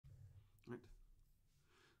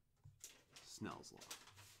Snell's law.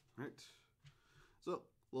 Right? So, a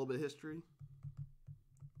little bit of history.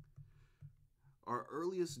 Our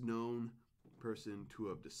earliest known person to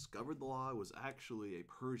have discovered the law was actually a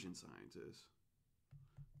Persian scientist.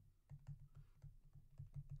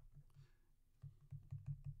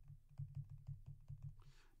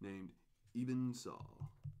 Named Ibn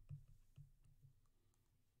Sahl.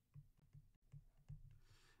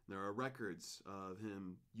 There are records of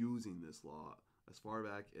him using this law as far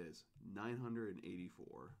back as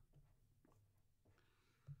 984.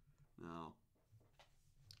 Now,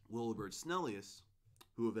 Wilbur Snellius,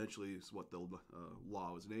 who eventually is what the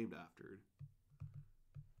law was named after.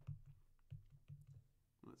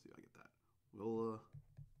 Let's see if I get that. Wilbur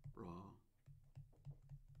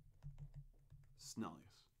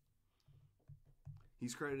Snellius.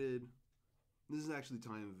 He's credited, this is actually the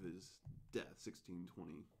time of his death,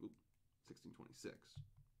 1626.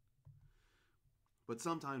 But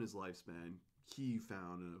sometime in his lifespan, he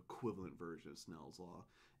found an equivalent version of Snell's law,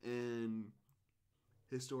 and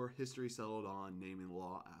history settled on naming the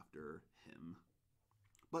law after him.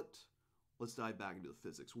 But let's dive back into the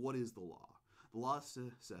physics. What is the law? The law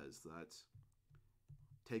says that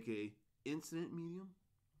take a incident medium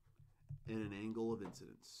and an angle of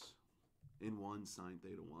incidence in 1 sine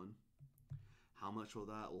theta 1. How much will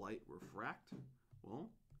that light refract? Well,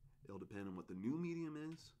 it'll depend on what the new medium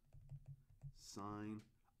is, sine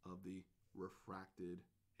of the refracted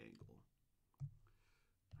angle.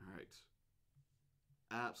 All right.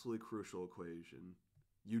 Absolutely crucial equation.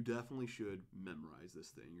 You definitely should memorize this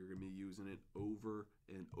thing. You're going to be using it over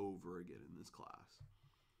and over again in this class.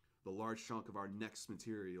 The large chunk of our next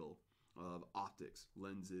material of optics,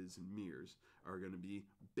 lenses, and mirrors are going to be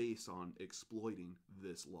based on exploiting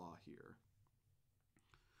this law here.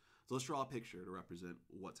 So let's draw a picture to represent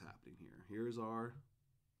what's happening here. Here's our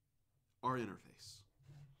interface.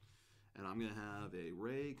 And I'm going to have a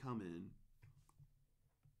ray come in.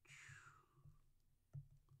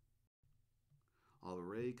 I'll have a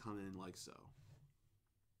ray come in like so.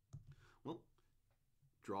 Well,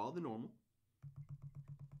 draw the normal.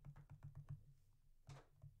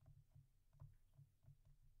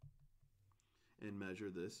 And measure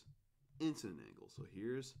this incident angle. So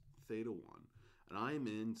here's theta 1. And I'm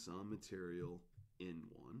in some material in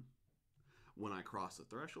 1. When I cross the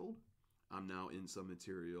threshold, I'm now in some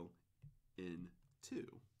material in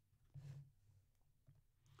 2.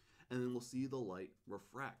 And then we'll see the light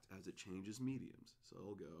refract as it changes mediums. So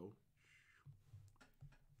it'll go.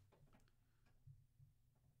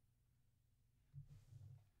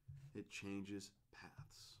 It changes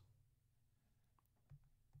paths.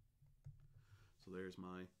 So there's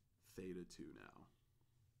my theta 2 now.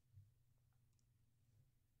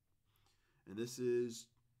 And this is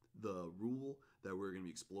the rule that we're going to be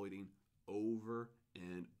exploiting over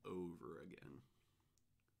and over again.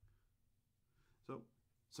 So,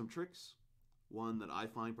 some tricks. One that I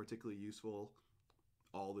find particularly useful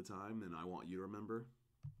all the time and I want you to remember.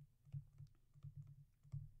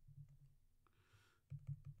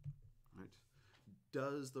 Right.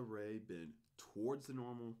 Does the ray bend towards the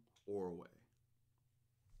normal or away?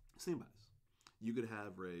 Same as. You could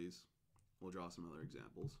have rays. We'll draw some other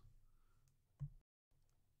examples.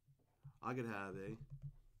 I could have a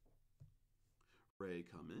ray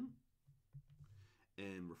come in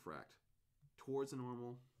and refract towards the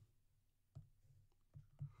normal,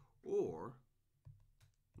 or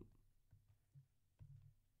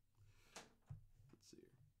let's see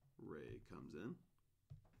here, ray comes in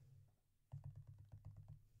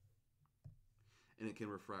and it can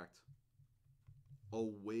refract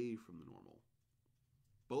away from the normal.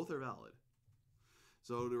 Both are valid.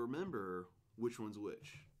 So to remember which one's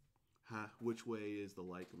which way is the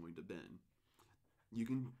light going to bend, you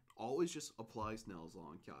can always just apply Snell's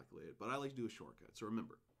law and calculate it, but I like to do a shortcut. So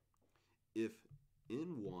remember, if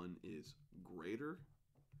N1 is greater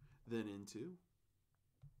than N2,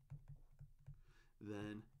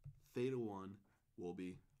 then theta 1 will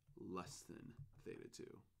be less than theta 2.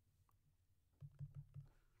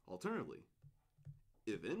 Alternatively,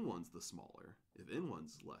 if N1's the smaller, if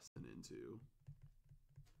N1's less than N2,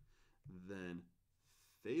 then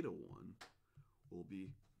theta 1 will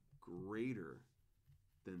be greater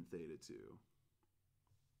than theta 2.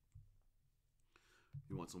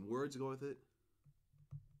 You want some words to go with it?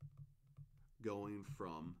 Going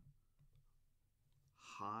from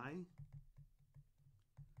high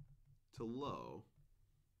to low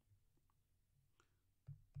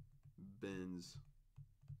bends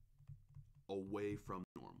away from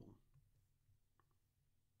normal.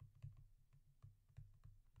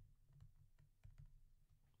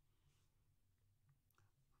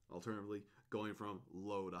 Alternatively, going from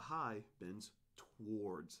low to high bends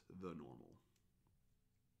towards the normal.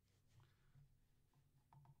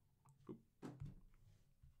 Oop.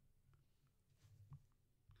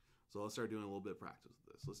 So let's start doing a little bit of practice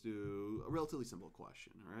with this. Let's do a relatively simple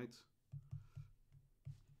question, all right?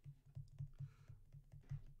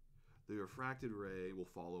 The refracted ray will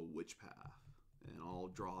follow which path? And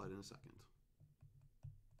I'll draw it in a second.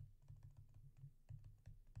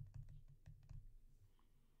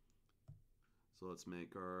 So let's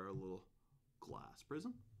make our little glass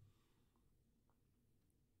prism.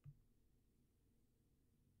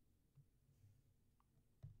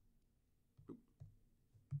 Oop.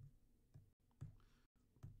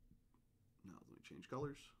 Now let me change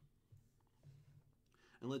colors.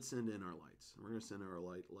 And let's send in our lights. We're going to send our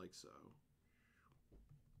light like so.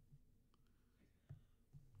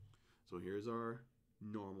 So here's our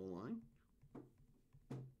normal line.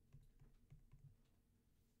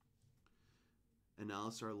 And now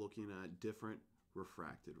let's start looking at different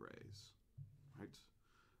refracted rays. Right?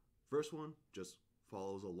 First one just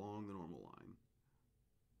follows along the normal line.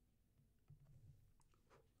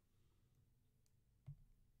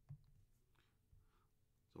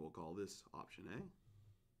 So we'll call this option A.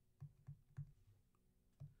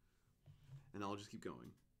 And I'll just keep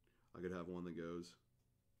going. I could have one that goes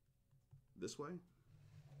this way.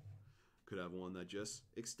 Could have one that just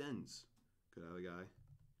extends. Could have a guy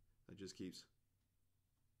that just keeps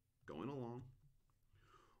going along.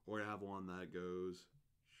 Or have one that goes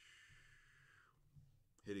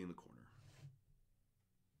hitting the corner.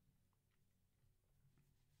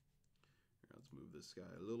 Here, let's move this guy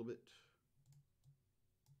a little bit.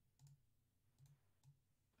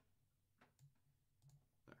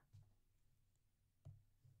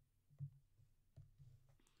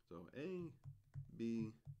 So A,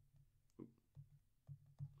 B,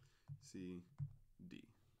 C, D.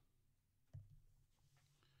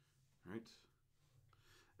 All right.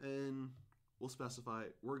 And we'll specify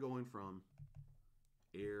we're going from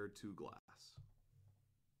air to glass.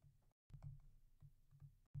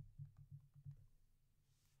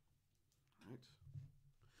 All right.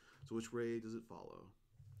 So which ray does it follow?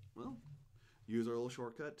 Well, use our little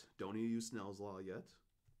shortcut. Don't need to use Snell's law yet.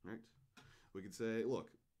 All right. We could say, look,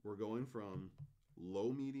 we're going from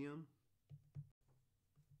low, medium,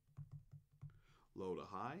 low to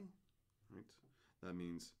high, right? That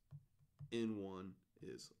means N1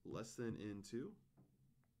 is less than N2,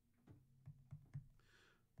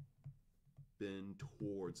 bend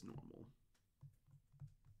towards normal.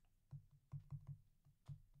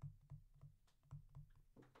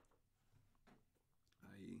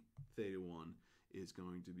 i.e. theta 1 is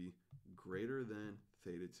going to be greater than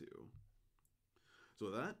theta 2. So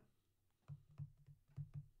with that,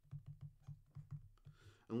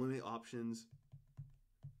 eliminate options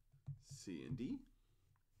C and D.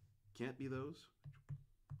 Can't be those.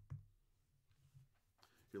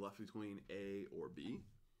 You're left between A or B.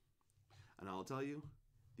 And I'll tell you,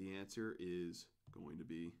 the answer is going to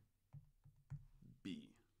be B.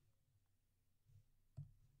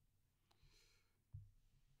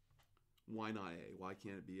 Why not A? Why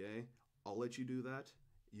can't it be A? I'll let you do that.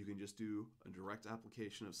 You can just do a direct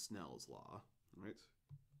application of Snell's law, right?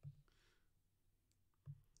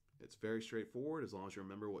 It's very straightforward as long as you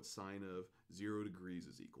remember what sine of 0 degrees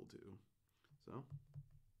is equal to. So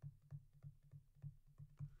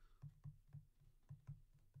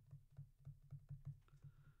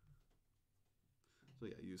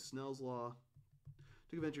yeah, use Snell's law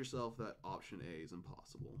to convince yourself that option A is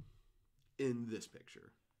impossible in this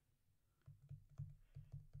picture.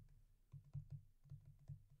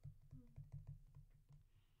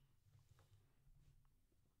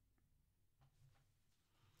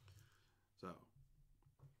 So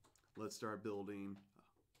let's start building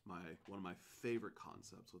one of my favorite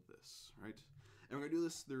concepts with this, right? And we're going to do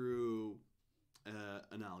this through an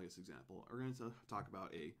analogous example. We're going to talk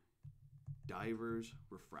about a diver's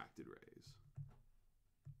refracted rays.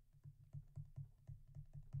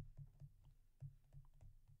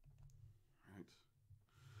 Right.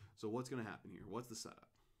 So what's going to happen here? What's the setup?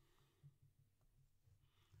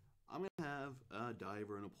 I'm going to have a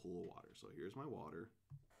diver in a pool of water. So here's my water.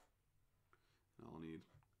 I'll need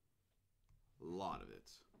a lot of it.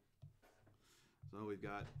 So we've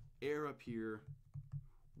got air up here,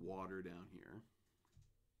 water down here.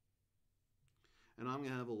 And I'm going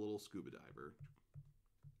to have a little scuba diver.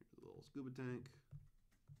 Here's a little scuba tank.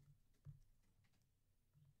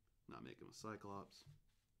 Not make him a cyclops.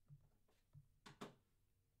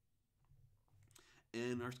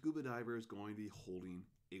 And our scuba diver is going to be holding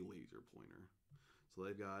a laser pointer. So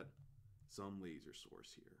they've got some laser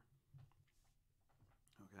source here.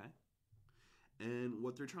 Okay. And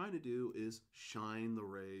what they're trying to do is shine the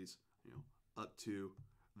rays, up to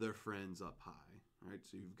their friends up high, right?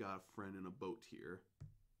 So you've got a friend in a boat here,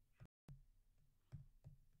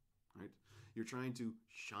 right? You're trying to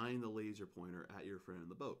shine the laser pointer at your friend in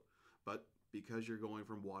the boat, but because you're going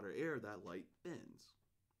from water air, that light bends.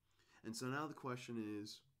 And so now the question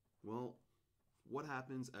is, well, what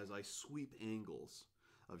happens as I sweep angles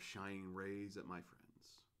of shining rays at my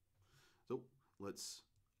friends? So let's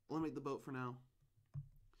eliminate the boat for now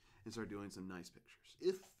and start doing some nice pictures.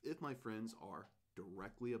 If my friends are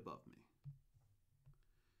directly above me,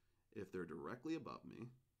 if they're directly above me,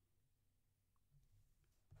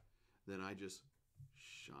 then I just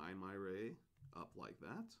shine my ray up like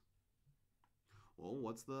that. Well,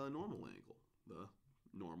 what's the normal angle? The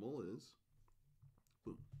normal is,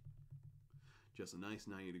 boom, just a nice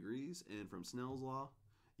 90 degrees. And from Snell's law,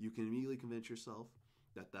 you can immediately convince yourself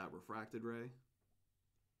that that refracted ray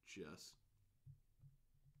just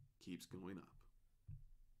keeps going up.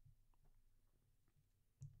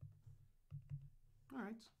 All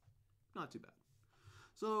right, not too bad.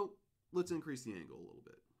 So let's increase the angle a little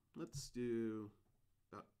bit. Let's do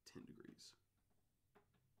about 10 degrees.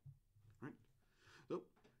 All right, so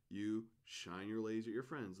you shine your laser at your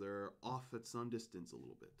friends. They're off at some distance a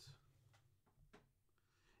little bit.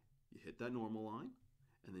 You hit that normal line,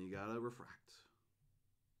 and then you gotta refract.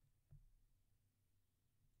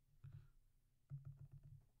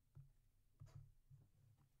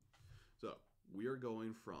 So we are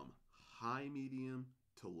going from high, medium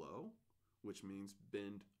to low, which means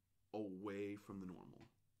bend away from the normal.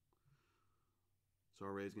 So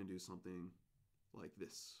our ray is going to do something like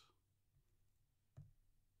this.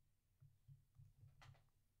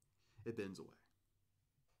 It bends away.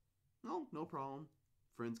 No problem.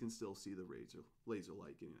 Friends can still see the laser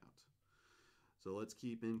light getting out. So let's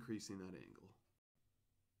keep increasing that angle.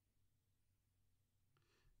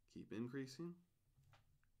 Keep increasing.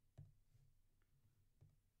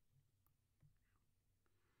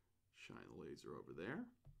 Shine the laser over there.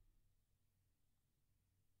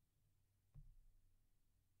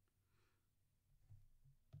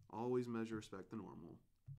 Always measure, respect the normal.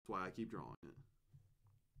 That's why I keep drawing it.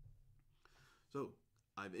 So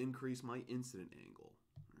I've increased my incident angle,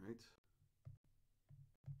 right?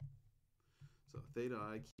 So theta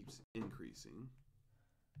I keeps increasing.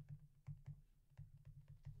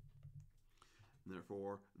 And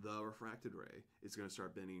therefore, the refracted ray is going to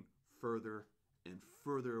start bending further and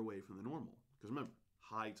further away from the normal. Because remember,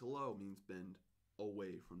 high to low means bend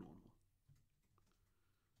away from normal.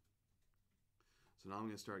 So now I'm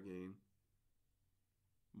going to start getting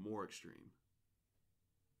more extreme.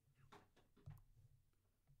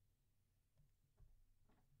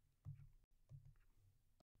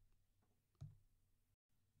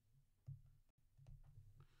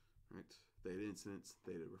 Right? Theta incidence,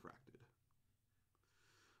 theta refracted.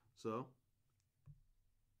 So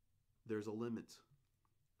there's a limit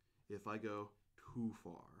if I go too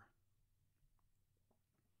far.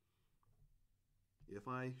 If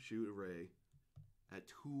I shoot a ray at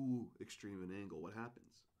too extreme an angle, what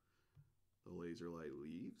happens? The laser light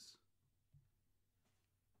leaves,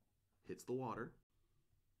 hits the water,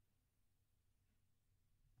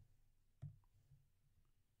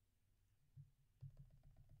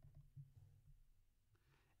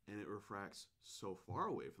 and it refracts so far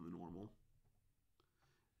away from the normal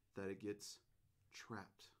that it gets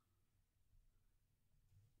trapped.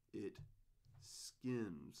 It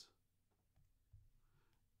skims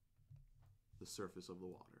the surface of the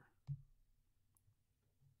water.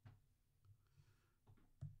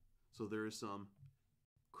 So there is some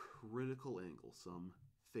critical angle, some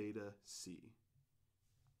theta C.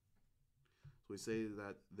 So we say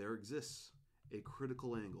that there exists a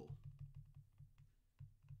critical angle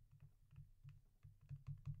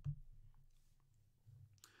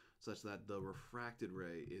such that the refracted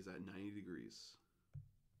ray is at 90 degrees.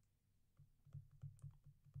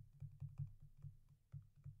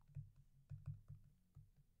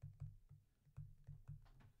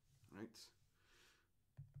 Right?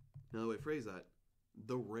 Now the way I phrase that,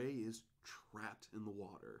 the ray is trapped in the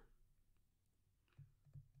water.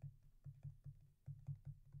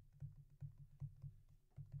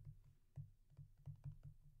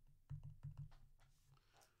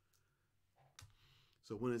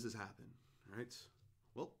 So when does this happen? All right.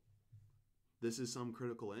 Well, this is some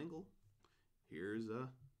critical angle. Here's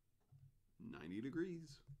 90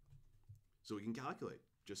 degrees. So we can calculate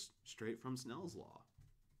just straight from Snell's law.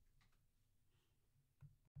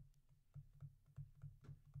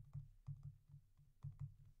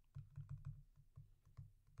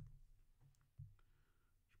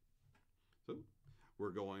 So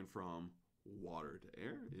we're going from water to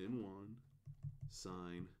air, N1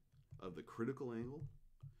 sine of the critical angle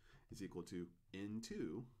is equal to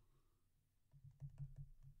N2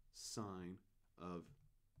 sine of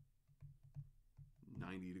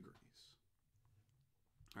 90 degrees.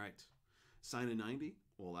 All right, sine of 90,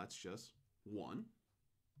 well, that's just 1.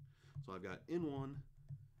 So I've got N1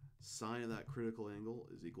 sine of that critical angle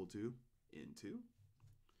is equal to N2.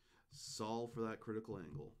 Solve for that critical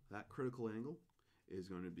angle. That critical angle is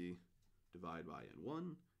going to be divided by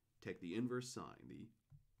N1. Take the inverse sine, the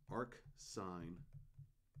arc sine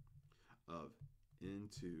of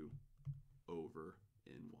N2 over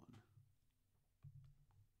N1.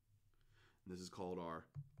 And this is called our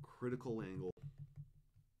critical angle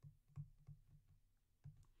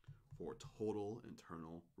for total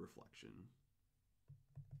internal reflection.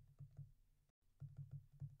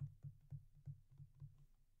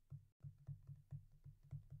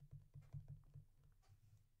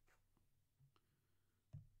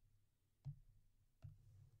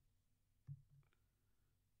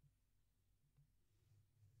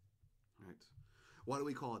 All right. Why do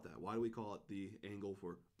we call it that? Why do we call it the angle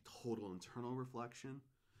for total internal reflection?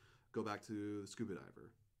 Go back to the scuba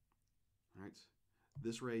diver. All right.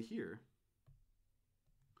 This ray here,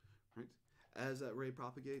 right? As that ray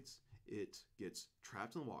propagates, it gets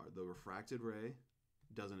trapped in the water. The refracted ray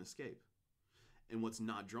doesn't escape. And what's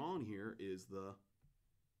not drawn here is the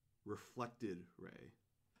reflected ray.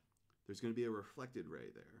 There's going to be a reflected ray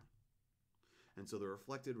there. And so the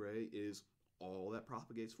reflected ray is all that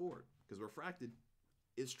propagates forward, because refracted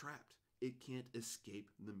is trapped. It can't escape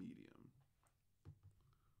the medium.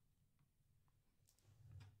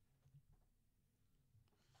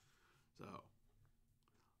 So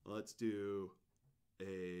let's do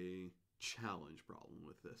a challenge problem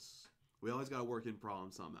with this. We always got to work in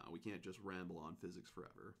problems somehow. We can't just ramble on physics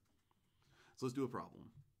forever. So let's do a problem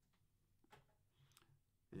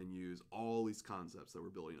and use all these concepts that we're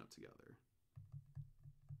building up together.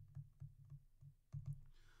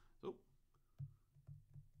 So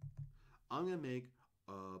I'm going to make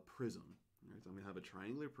a prism. Right? So I'm going to have a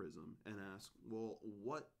triangular prism and ask, well,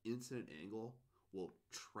 what incident angle will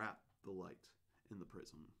trap the light in the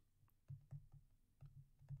prism?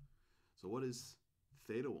 So what is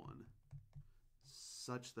theta 1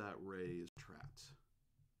 such that ray is trapped?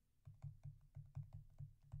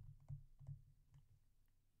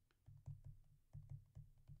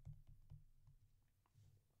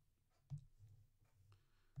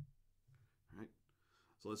 All right,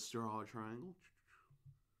 so let's draw a triangle.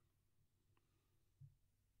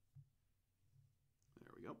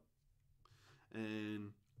 There we go.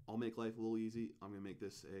 And I'll make life a little easy. I'm going to make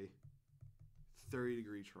this a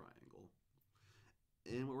 30-degree triangle.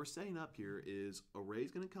 And what we're setting up here is a ray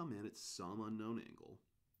is going to come in at some unknown angle.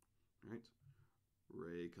 All right?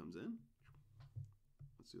 Ray comes in.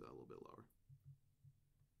 Let's do that a little bit lower.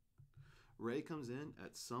 Ray comes in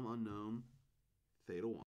at some unknown theta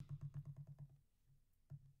 1.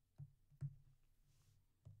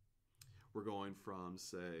 We're going from,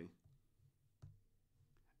 say,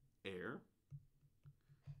 air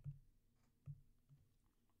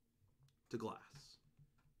to glass.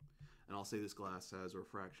 And I'll say this glass has a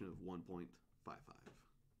refraction of 1.55.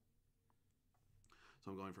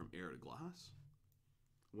 So I'm going from air to glass.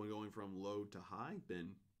 When going from low to high,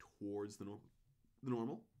 bend towards the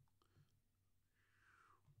normal.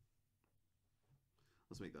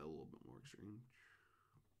 Let's make that a little bit more extreme.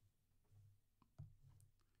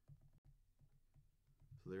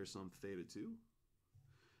 So there's some theta 2.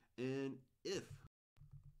 And if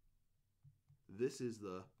this is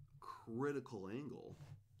the critical angle,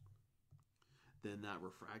 then that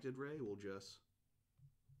refracted ray will just,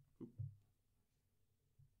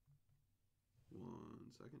 1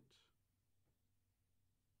 second.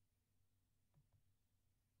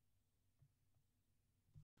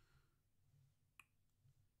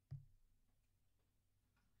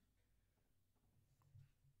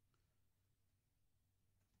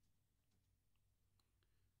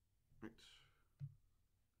 Right.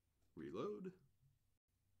 Reload.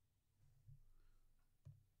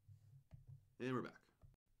 And we're back.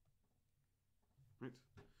 Right.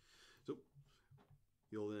 So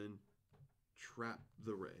you'll then trap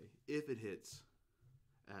the ray if it hits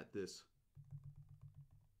at this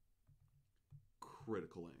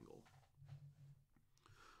critical angle.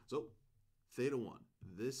 So theta 1,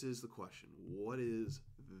 this is the question. What is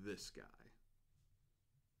this guy?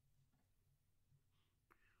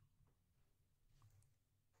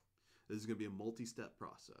 This is going to be a multi-step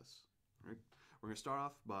process. Right? We're going to start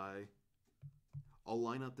off by, I'll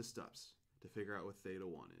line up the steps to figure out what theta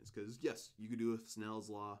 1 is. Because yes, you could do a Snell's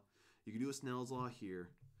law. You could do a Snell's law here.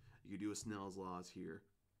 You could do a Snell's laws here,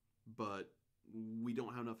 but we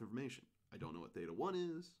don't have enough information. I don't know what theta 1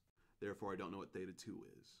 is, therefore I don't know what theta 2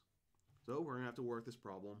 is. So we're going to have to work this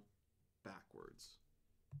problem backwards.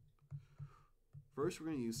 First, we're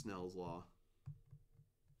going to use Snell's law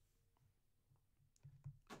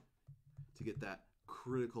to get that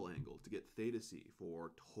critical angle, to get theta c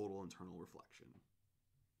for total internal reflection.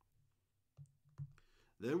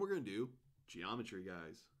 Then we're going to do geometry,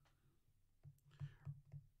 guys.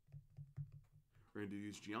 We're going to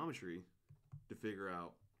use geometry to figure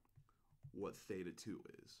out what theta 2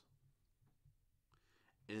 is.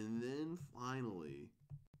 And then finally,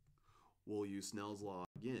 we'll use Snell's law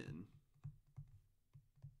again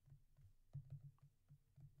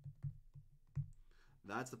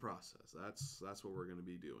That's the process. That's what we're going to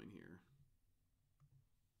be doing here.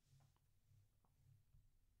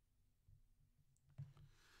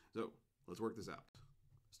 So let's work this out.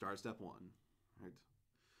 Start step one. Right?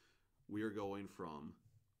 We are going from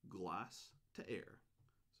glass to air.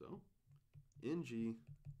 So Ng,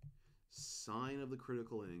 sine of the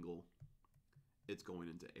critical angle, it's going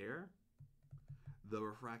into air. The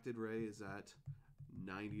refracted ray is at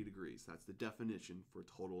 90 degrees. That's the definition for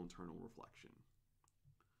total internal reflection.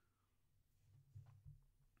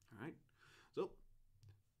 All right, so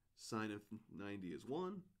sine of 90 is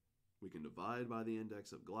 1. We can divide by the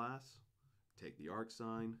index of glass, take the arc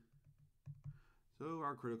sine. So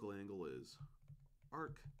our critical angle is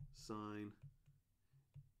arc sine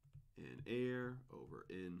in air over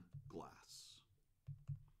in glass.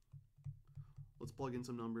 Let's plug in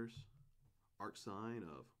some numbers. Arc sine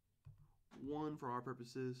of 1 for our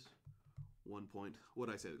purposes. 1 point, what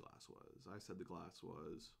did I say the glass was? I said the glass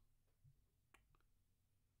was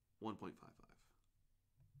 1.55.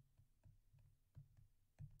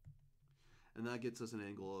 And that gets us an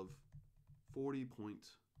angle of 40.18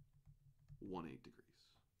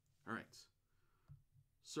 degrees. All right.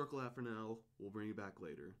 Circle that for now. We'll bring it back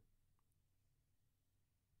later.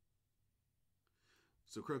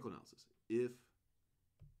 So critical analysis. If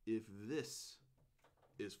this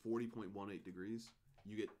is 40.18 degrees,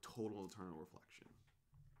 you get total internal reflection.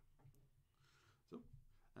 So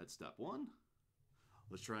that's step 1.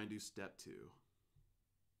 Let's try and do step 2.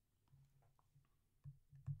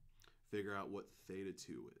 Figure out what theta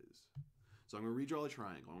 2 is. So I'm going to redraw a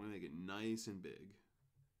triangle. I'm going to make it nice and big.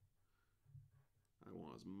 I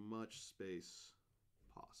want as much space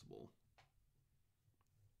possible.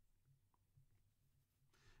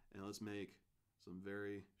 And let's make some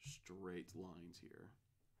very straight lines here.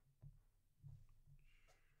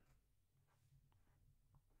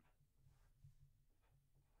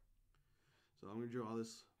 So I'm going to draw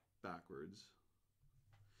this backwards.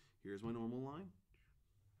 Here's my normal line.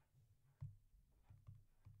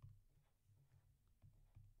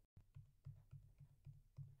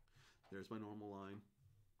 There's my normal line.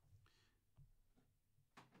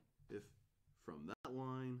 If from that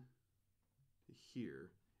line to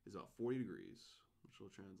here is about 40 degrees, which will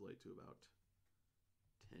translate to about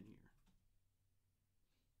 10 here.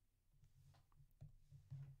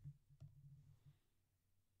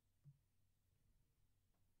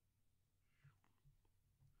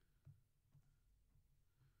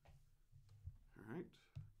 All right.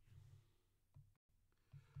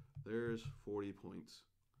 There's 40.18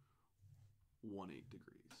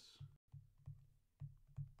 degrees.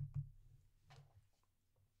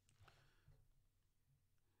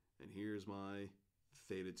 And here's my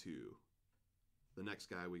theta 2, the next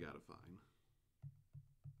guy we got to find.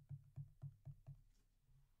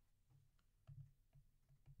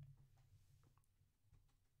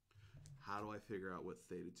 How do I figure out what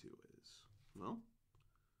theta 2 is? Well,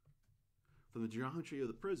 from the geometry of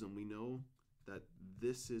the prism, we know that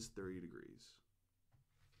this is 30 degrees.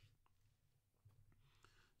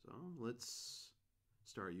 So let's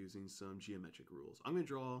start using some geometric rules. I'm going to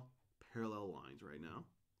draw parallel lines right now.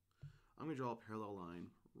 I'm going to draw a parallel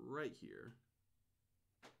line right here.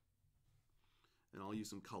 And I'll use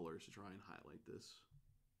some colors to try and highlight this.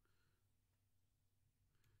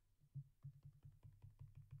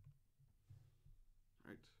 All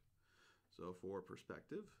right. So for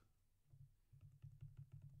perspective,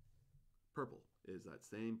 purple is that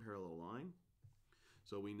same parallel line.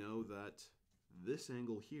 So we know that this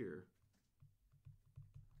angle here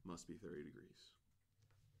must be 30 degrees,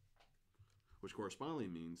 which correspondingly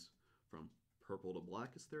means from purple to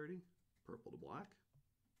black is 30, purple to black,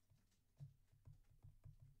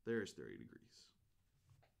 there's 30 degrees.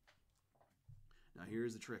 Now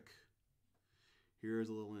here's the trick. Here's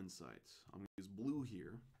a little insight. I'm going to use blue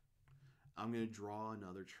here. I'm going to draw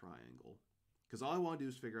another triangle because all I want to do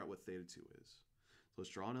is figure out what theta 2 is. So let's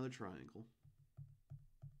draw another triangle.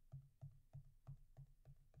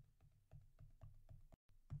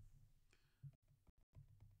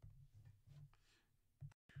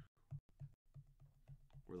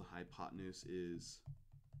 hypotenuse is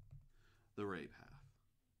the right half.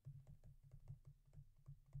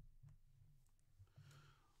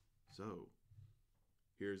 So,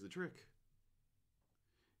 here's the trick.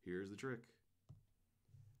 Here's the trick.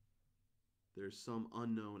 There's some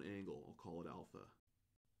unknown angle, I'll call it alpha.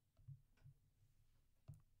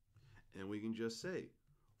 And we can just say,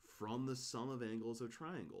 from the sum of angles of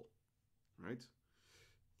triangle, right?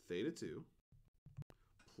 Theta 2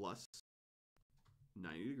 plus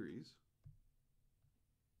 90 degrees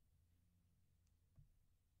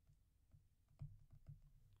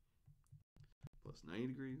plus 90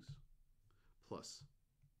 degrees plus,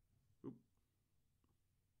 oop,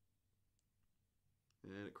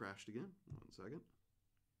 and it crashed again. 1 second.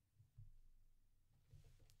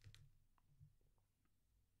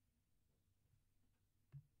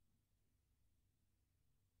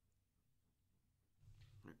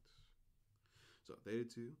 Right. So theta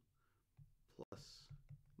 2 plus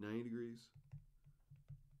 90 degrees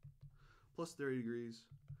plus 30 degrees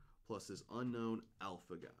plus this unknown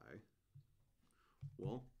alpha guy.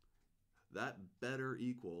 Well, that better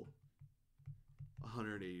equal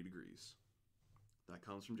 180 degrees. That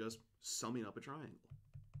comes from just summing up a triangle.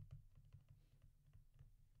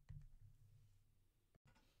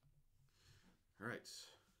 All right.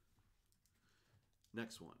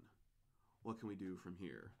 Next one. What can we do from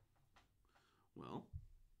here? Well,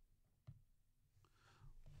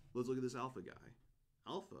 let's look at this alpha guy.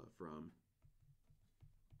 Alpha from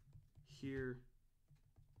here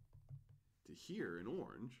to here in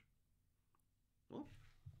orange. Well,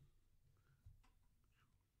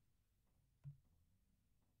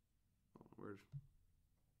 where's,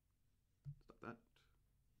 stop that.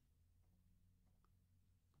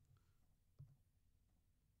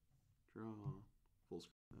 Draw, full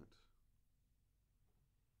screen that.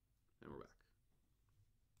 And we're back.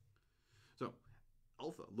 So,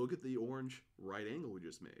 alpha, look at the orange right angle we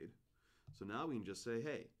just made. So now we can just say,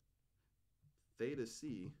 hey, theta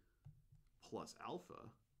c plus alpha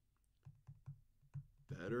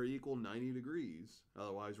better equal 90 degrees.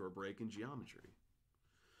 Otherwise, we're breaking geometry.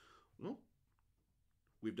 Well,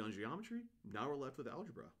 we've done geometry. Now we're left with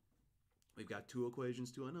algebra. We've got two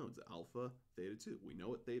equations, two unknowns, alpha, theta 2. We know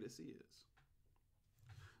what theta c is.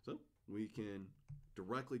 So we can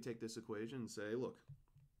directly take this equation and say, look,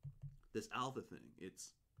 this alpha thing,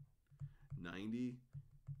 it's 90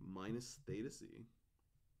 minus theta c.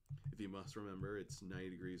 If you must remember, it's 90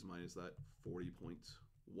 degrees minus that 40.18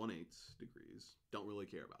 degrees. Don't really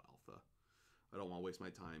care about alpha. I don't want to waste my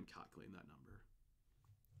time calculating that number.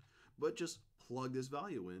 But just plug this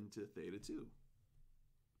value into theta 2.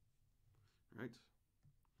 Right?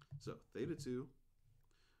 So theta 2,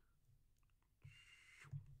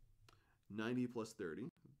 90 plus 30,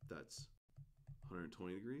 that's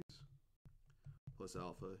 120 degrees, plus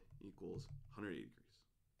alpha equals 180 degrees.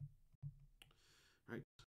 Right?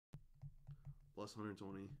 Plus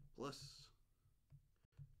 120 plus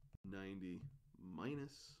 90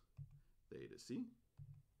 minus theta c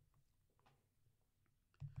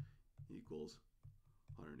equals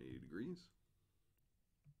 180 degrees.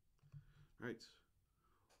 Right.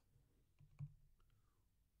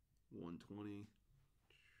 120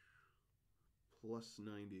 plus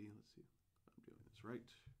 90. Let's see if I'm doing this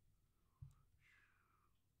right.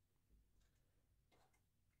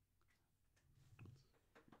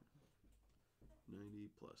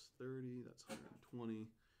 Plus 30, that's 120.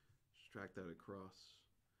 Subtract that across.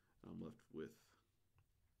 I'm left with,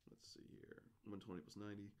 let's see here, 120 plus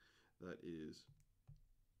 90. That is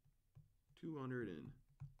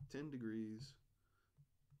 210 degrees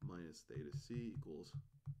minus theta c equals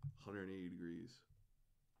 180 degrees.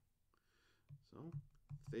 So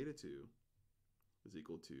theta 2 is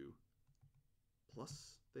equal to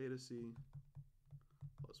plus theta c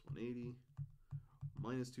plus 180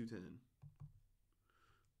 minus 210.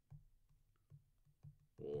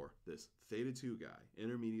 Or this theta 2 guy,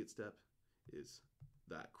 intermediate step, is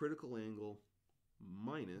that critical angle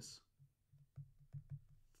minus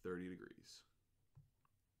 30 degrees.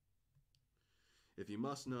 If you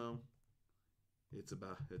must know, it's 10.18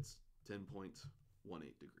 degrees.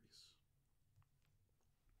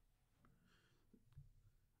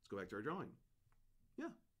 Let's go back to our drawing.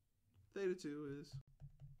 Yeah, theta 2 is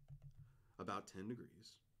about 10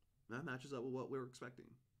 degrees. That matches up with what we were expecting.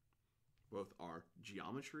 Both our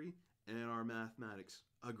geometry and our mathematics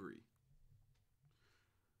agree.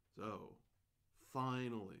 So,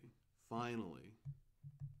 finally,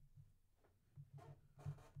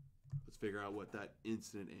 let's figure out what that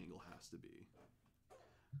incident angle has to be.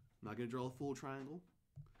 I'm not going to draw a full triangle,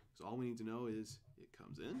 so all we need to know is it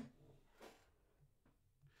comes in,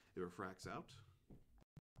 it refracts out,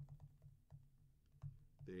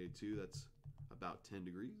 theta 2, that's about 10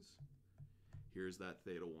 degrees. Here's that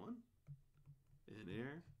theta 1 in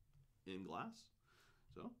air, in glass.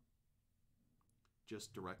 So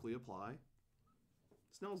just directly apply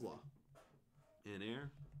Snell's law. In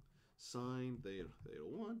air, sine theta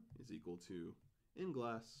 1 is equal to, in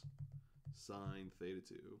glass, sine theta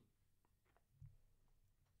 2.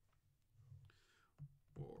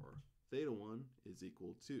 Or theta 1 is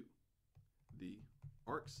equal to the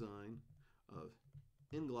arc sine of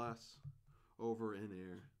in glass over in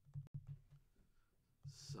air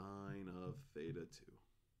sine of theta 2.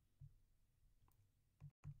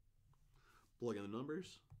 Plug in the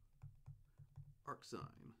numbers. Arc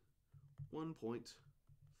sine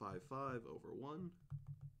 1.55 over 1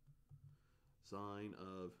 sine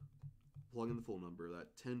of, plug in the full number,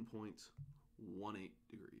 that 10.18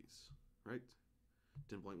 degrees, right?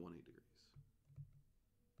 10.18 degrees.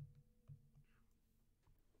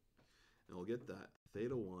 And we'll get that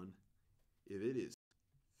theta 1, if it is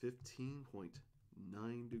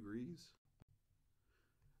 15.9 degrees,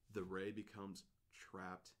 the ray becomes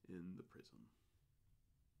trapped in the prism.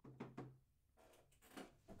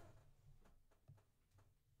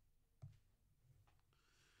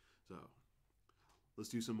 So let's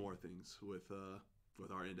do some more things with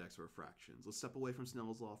our index of refractions. Let's step away from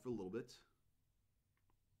Snell's law for a little bit.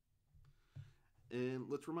 And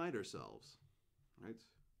let's remind ourselves, right?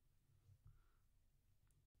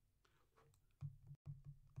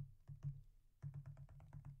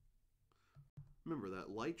 Remember that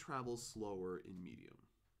light travels slower in medium.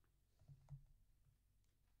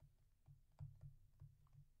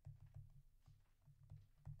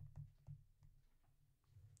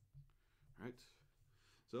 Right?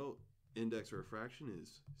 So index of refraction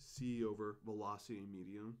is c over velocity in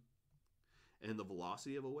medium. And the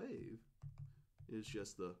velocity of a wave is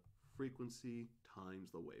just the frequency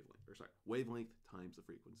times the wavelength. Or sorry, wavelength times the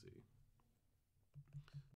frequency.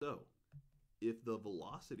 So if the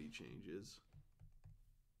velocity changes,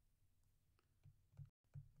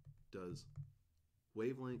 does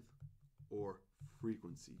wavelength or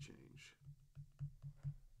frequency change?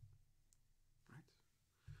 Right?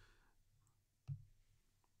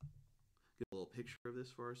 Get a little picture of this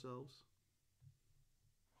for ourselves.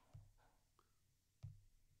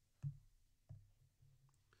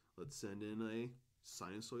 Let's send in a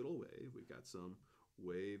sinusoidal wave. We've got some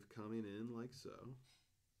wave coming in like so.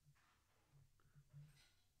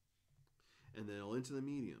 And then it'll enter the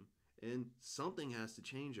medium. And something has to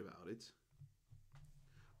change about it.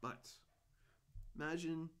 But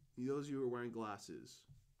imagine those of you who are wearing glasses.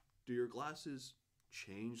 Do your glasses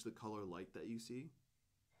change the color light that you see?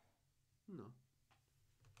 No.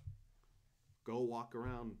 Go walk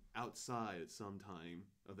around outside at some time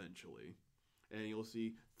eventually, and you'll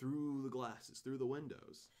see through the glasses, through the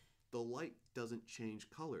windows, the light doesn't change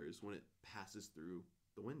colors when it passes through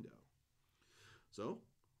the window. So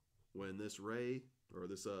when this ray or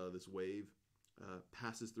this wave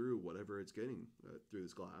passes through whatever it's getting through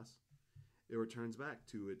this glass, it returns back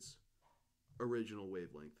to its original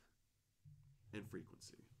wavelength and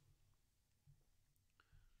frequency.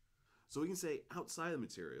 So we can say outside the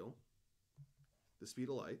material, the speed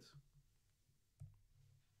of light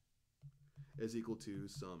is equal to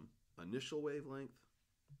some initial wavelength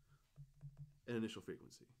and initial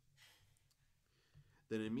frequency.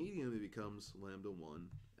 Then in medium it becomes lambda 1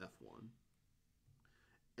 f1.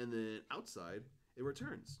 And then outside, it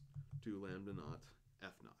returns to lambda naught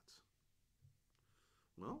f naught.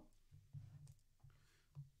 Well,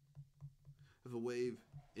 if a wave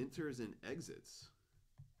enters and exits,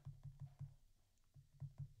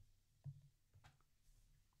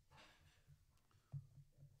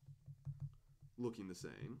 looking the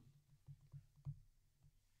same,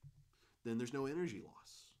 then there's no energy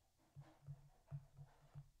loss.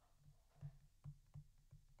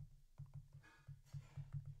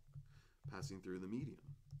 Passing through the medium.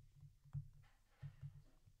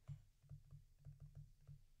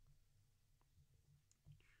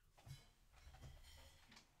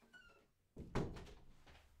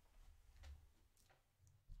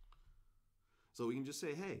 So we can just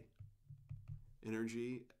say, hey,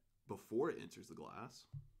 energy before it enters the glass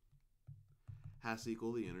has to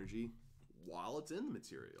equal the energy while it's in the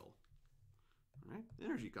material. All right?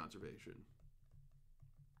 Energy conservation.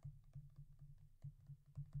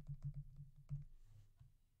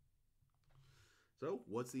 So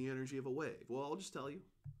what's the energy of a wave? Well, I'll just tell you.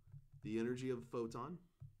 The energy of a photon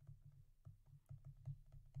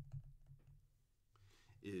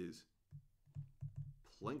is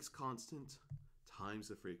Planck's constant times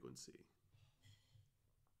the frequency.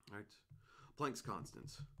 All right? Planck's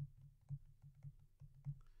constant.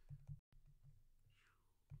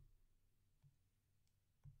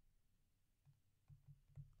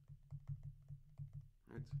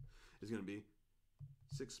 is going to be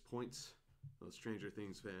 6 points. Those Stranger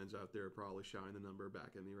Things fans out there are probably shouting the number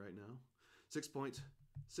back at me right now.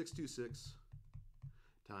 6.626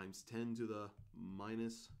 times 10 to the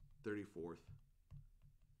minus 34th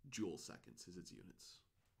joule seconds is its units.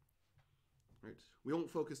 Right? We won't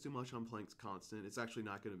focus too much on Planck's constant. It's actually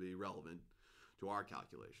not going to be relevant to our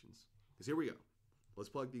calculations. Because here we go. Let's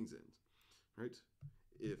plug things in. Right?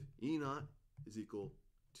 If E naught is equal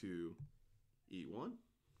to E1,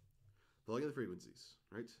 plug in the frequencies.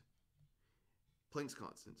 Right? Planck's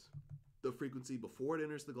constant. The frequency before it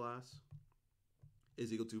enters the glass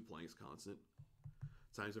is equal to Planck's constant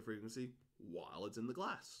times the frequency while it's in the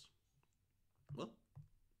glass. Well,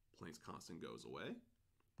 Planck's constant goes away.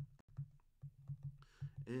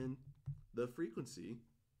 And the frequency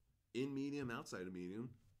in medium, outside of medium,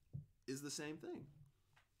 is the same thing.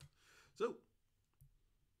 So,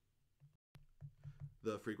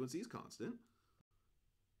 the frequency is constant.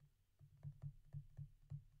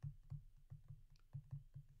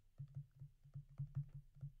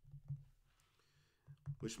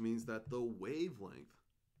 Which means that the wavelength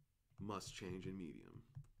must change in medium.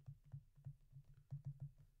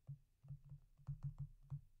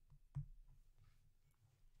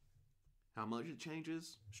 How much it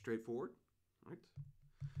changes? Straightforward, right?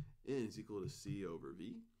 N is equal to C over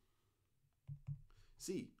V.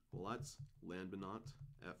 C, well, that's lambda naught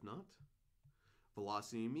F naught.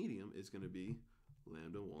 Velocity in medium is going to be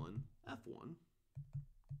lambda 1 F1.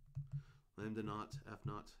 Lambda naught F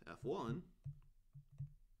naught F1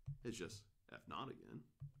 is just F naught again.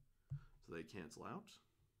 So they cancel out,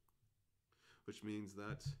 which means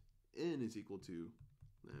that N is equal to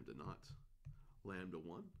lambda naught lambda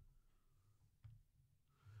 1.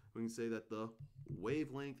 We can say that the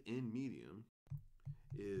wavelength in medium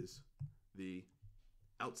is the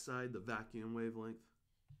outside the vacuum wavelength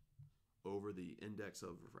over the index of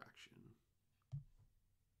refraction.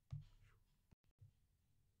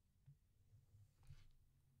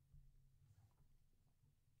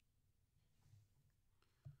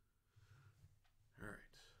 All right.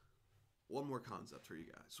 One more concept for you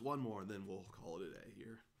guys. One more, and then we'll call it a day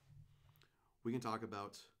here. We can talk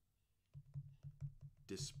about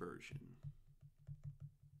dispersion.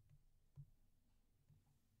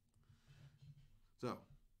 So,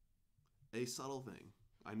 a subtle thing.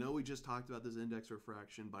 I know we just talked about this index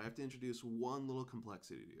refraction, but I have to introduce one little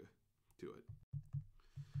complexity to it.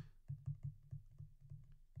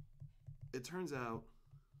 It turns out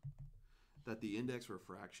that the index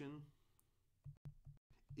refraction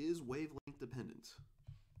is wavelength dependent.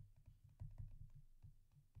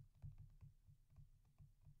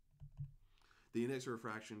 The index of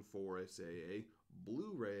refraction for, say, a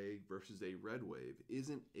blue ray versus a red wave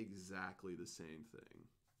isn't exactly the same thing.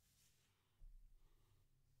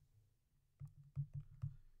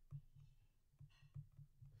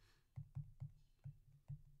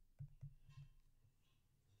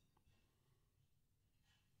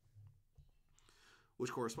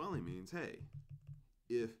 Which correspondingly means, hey,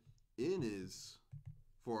 if N is,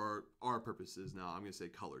 for our purposes now, I'm going to say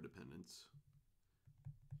color dependence.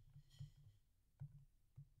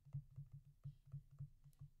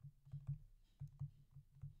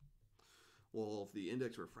 Well, if the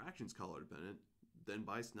index refraction is color dependent, then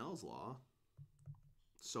by Snell's law,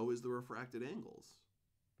 so is the refracted angles.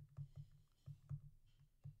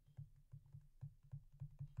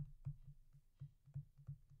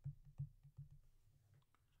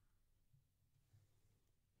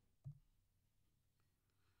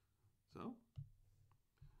 So,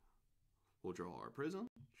 we'll draw our prism.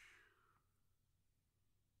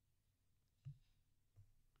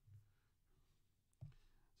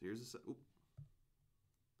 So here's a oop.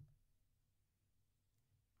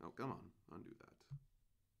 Oh, come on, undo that.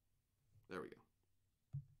 There we go.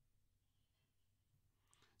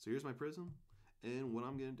 So here's my prism, and what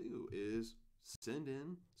I'm going to do is send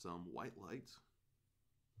in some white light.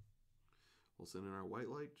 We'll send in our white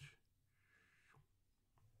light.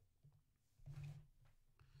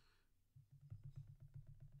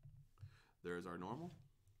 There's our normal.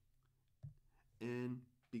 And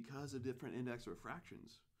because of different index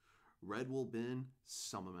refractions, red will bend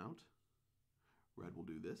some amount. Red will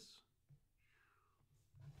do this.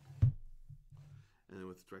 And then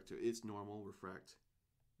with respect to its normal, refract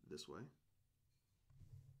this way.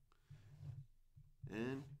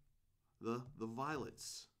 And the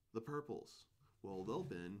violets, the purples, well, they'll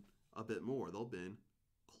bend a bit more. They'll bend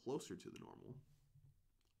closer to the normal.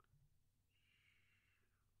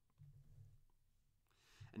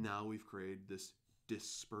 And now we've created this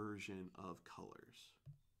dispersion of colors.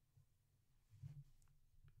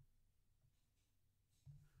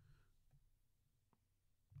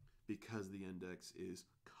 because the index is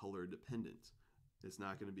color dependent. It's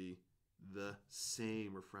not going to be the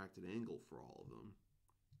same refracted angle for all of them.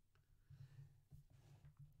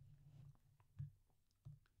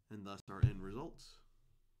 And thus our end result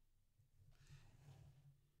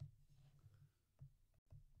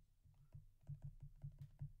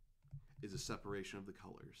is a separation of the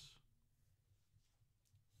colors.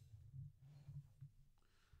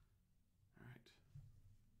 All right.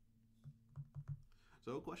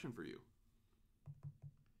 So a question for you.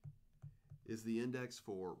 Is the index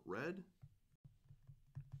for red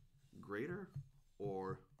greater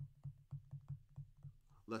or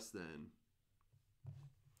less than?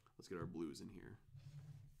 Let's get our blues in here.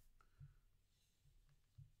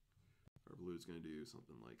 Our blue is going to do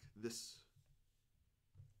something like this.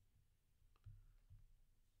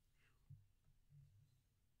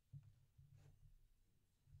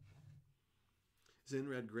 Is in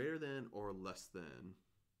red greater than or less than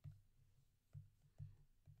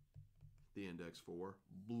the index for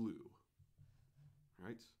blue? All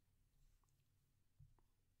right.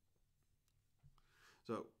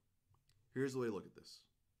 So here's the way to look at this.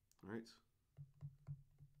 All right.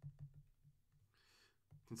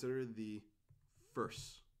 Consider the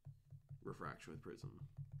first refraction with prism.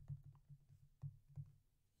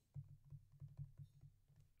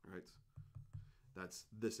 All right. That's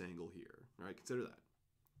this angle here. All right. Consider that.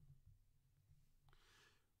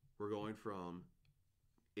 We're going from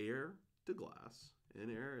air to glass,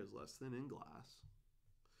 and air is less than in glass.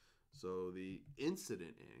 So the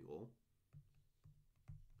incident angle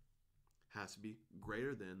has to be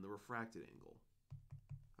greater than the refracted angle,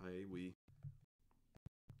 i.e. we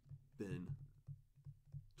bend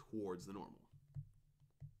towards the normal.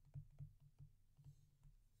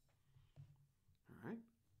 All right.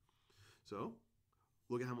 So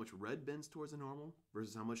look at how much red bends towards the normal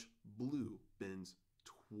versus how much blue bends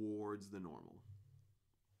towards the normal.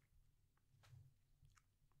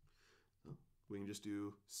 So we can just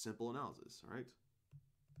do simple analysis, all right?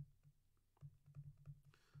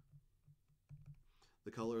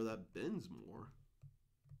 The color that bends more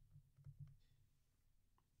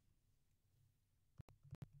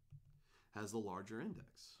has the larger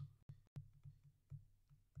index.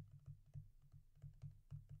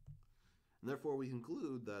 And therefore, we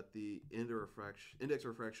conclude that the index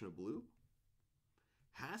refraction of blue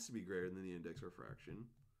has to be greater than the index refraction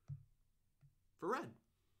for red.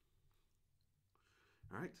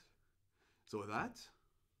 All right. So with that,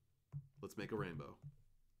 let's make a rainbow.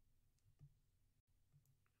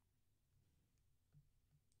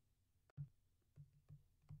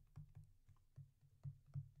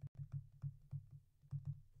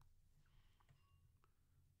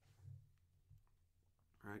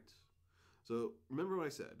 All right. So remember what I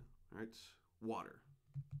said, all right? Water.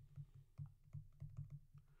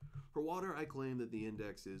 For water, I claim that the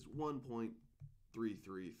index is 1.333,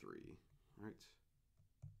 right?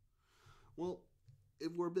 Well,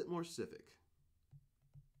 if we're a bit more specific,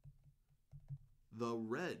 the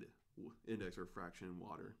red index refraction in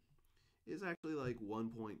water is actually like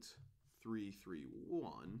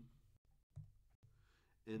 1.331,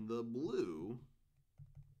 and the blue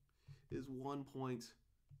is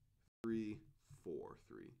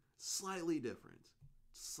 1.343. Slightly different.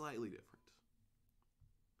 Slightly different.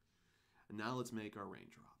 And now let's make our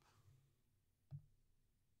raindrop.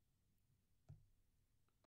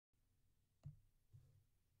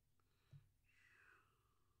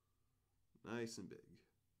 Nice and big.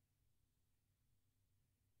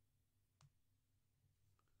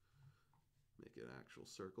 Make it an actual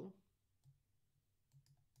circle.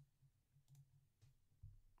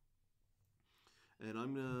 And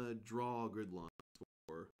I'm going to draw a grid line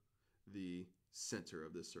for the center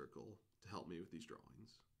of this circle to help me with these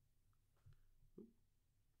drawings. Let's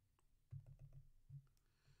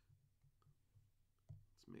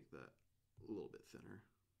make that a little bit thinner.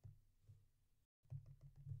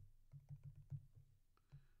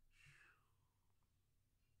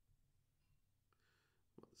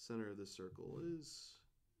 Well, the center of this circle is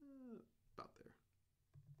about there.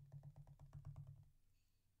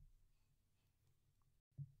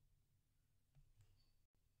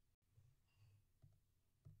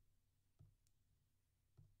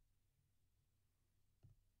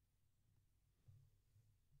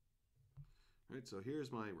 All right, so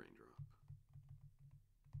here's my raindrop.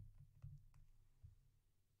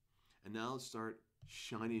 And now let's start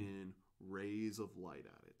shining in rays of light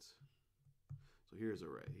at it. So here's a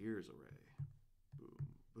ray, here's a ray. Boom,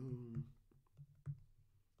 boom.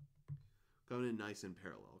 Coming in nice and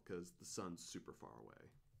parallel because the sun's super far away.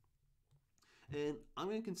 And I'm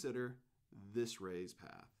going to consider this ray's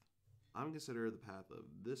path I'm going to consider the path of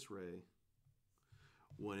this ray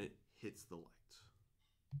when it hits the light.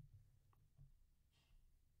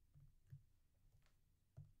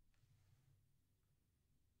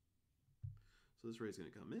 So this ray is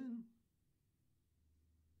going to come in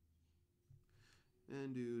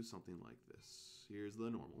and do something like this. Here's the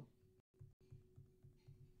normal.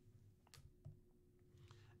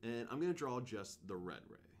 And I'm going to draw just the red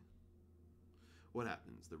ray. What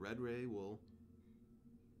happens? The red ray will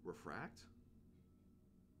refract.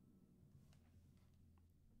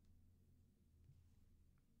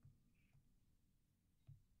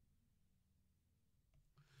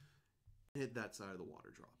 Hit that side of the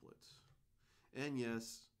water droplet. And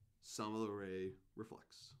yes, some of the ray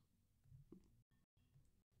reflects.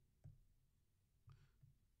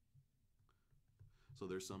 So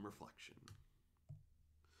there's some reflection.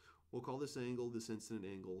 We'll call this angle, this incident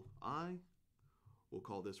angle, I. We'll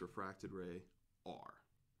call this refracted ray R.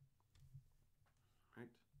 Right?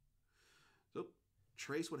 So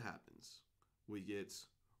trace what happens. We get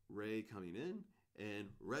ray coming in and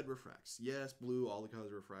red refracts. Yes, blue, all the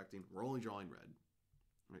colors are refracting. We're only drawing red.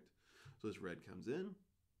 Right? So this red comes in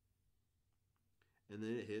and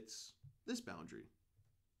then it hits this boundary.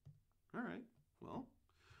 All right, well,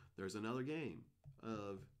 there's another game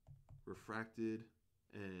of refracted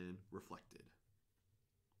and reflected.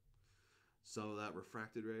 So that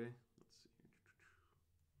refracted ray, let's see here,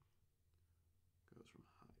 goes from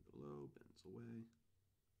high to low, bends away.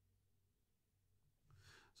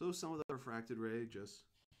 So some of the refracted ray just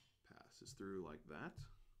passes through like that.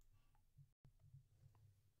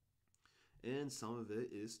 And some of it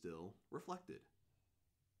is still reflected.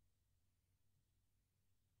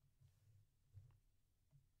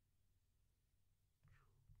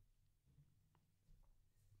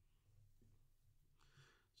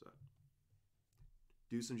 So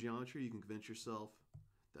do some geometry. You can convince yourself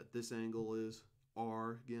that this angle is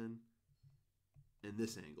R again, and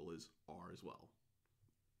this angle is R as well.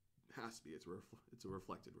 It has to be. It's a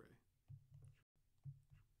reflected ray.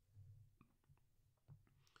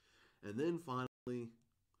 And then finally,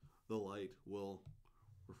 the light will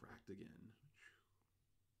refract again.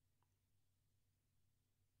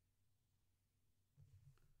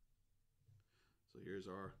 So here's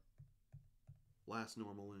our last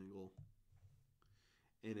normal angle,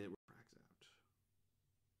 and it refracts out,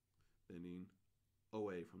 bending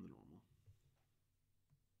away from the normal.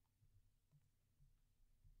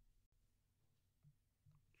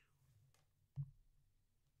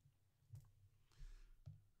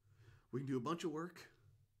 We can do a bunch of work.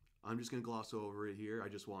 I'm just going to gloss over it here. I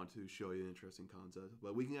just want to show you an interesting concept.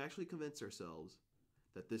 But we can actually convince ourselves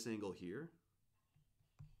that this angle here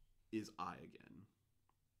is I again.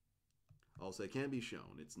 Also, it can be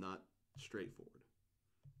shown. It's not straightforward.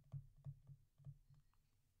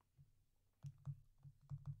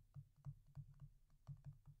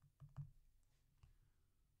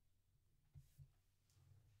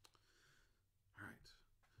 All right.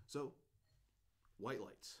 So, white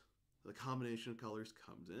lights. The combination of colors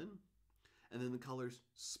comes in, and then the colors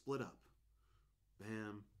split up.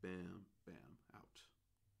 Bam, bam, bam, out.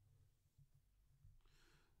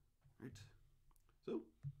 Right? So,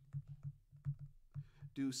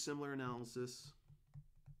 do similar analysis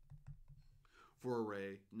for a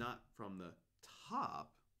ray, not from the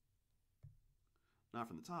top,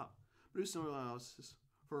 but do similar analysis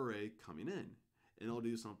for a ray coming in. And it'll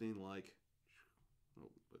do something like, oh,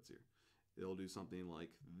 let's see here. It'll do something like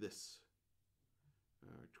this.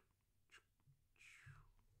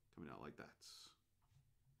 Coming out like that.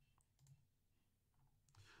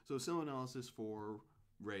 So similar analysis for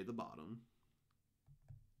ray at the bottom.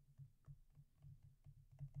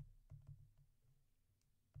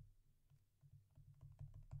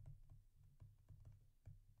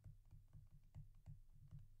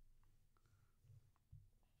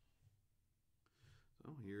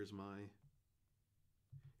 So here's my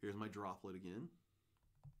droplet again. And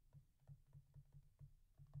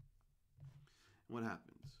what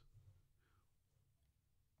happens?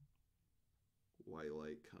 White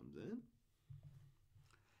light comes in,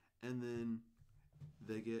 and then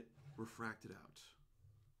they get refracted out.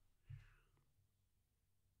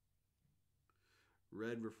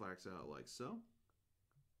 Red reflects out like so.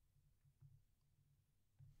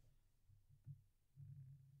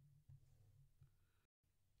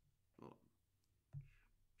 Hold on.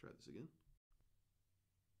 Try this again.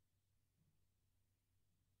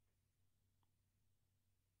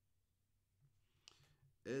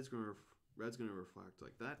 Red's going to reflect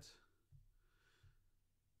like that.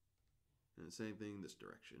 And the same thing this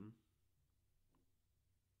direction.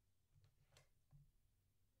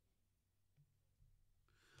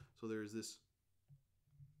 So there's this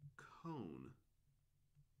cone,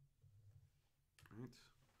 right?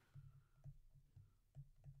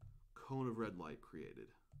 Cone of red light created.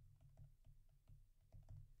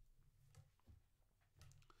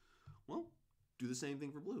 Well, do the same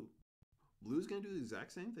thing for blue. Blue is going to do the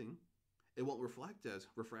exact same thing. It won't refract as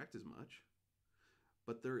much,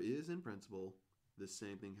 but there is, in principle, the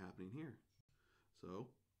same thing happening here. So,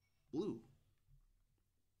 blue.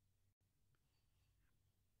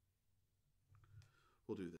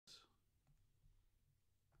 We'll do this.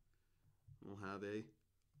 We'll have a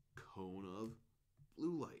cone of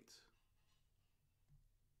blue light.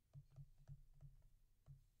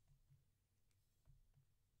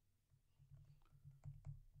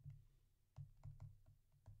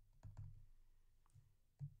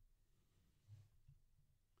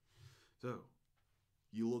 So,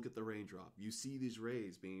 you look at the raindrop. You see these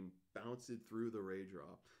rays being bounced through the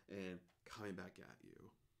raindrop and coming back at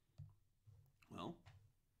you. Well,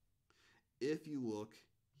 if you look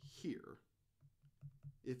here,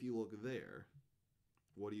 if you look there,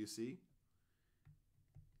 what do you see?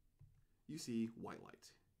 You see white light.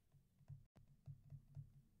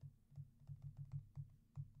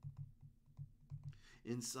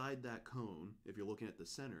 Inside that cone, if you're looking at the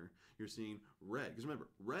center, you're seeing red. Because remember,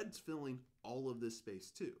 red's filling all of this space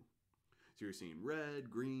too. So you're seeing red,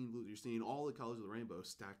 green, blue. You're seeing all the colors of the rainbow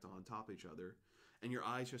stacked on top of each other. And your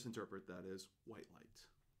eyes just interpret that as white light.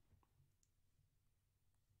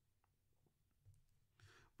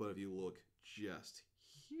 But if you look just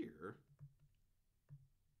here,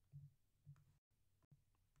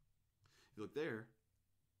 if you look there,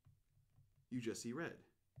 you just see red.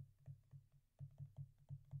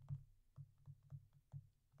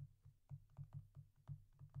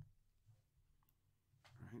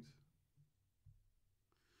 Right?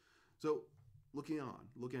 So looking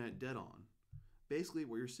at dead on, basically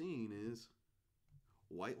what you're seeing is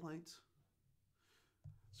white light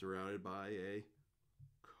surrounded by a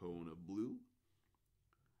cone of blue,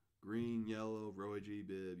 green, yellow, Roa G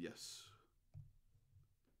bib, yes.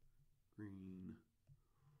 Green,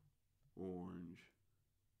 orange.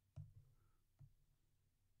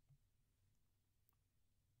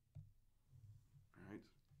 All right.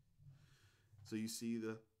 So you see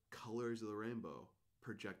the colors of the rainbow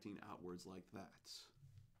projecting outwards like that.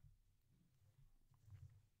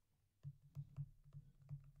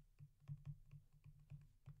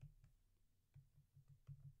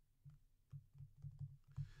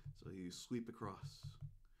 So you sweep across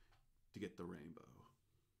to get the rainbow.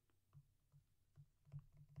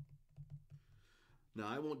 Now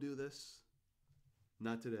I won't do this,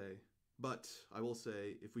 not today, but I will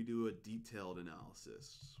say if we do a detailed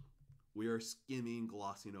analysis, we are skimming,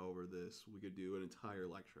 glossing over this. We could do an entire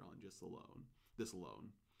lecture on this alone.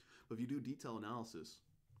 But if you do detailed analysis,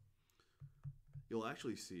 you'll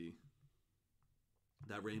actually see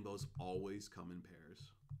that rainbows always come in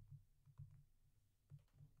pairs.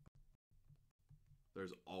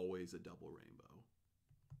 There's always a double rainbow.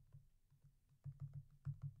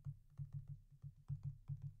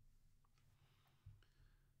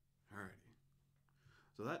 Alrighty.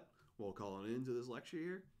 So that, we'll call an end to this lecture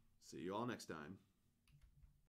here. See you all next time.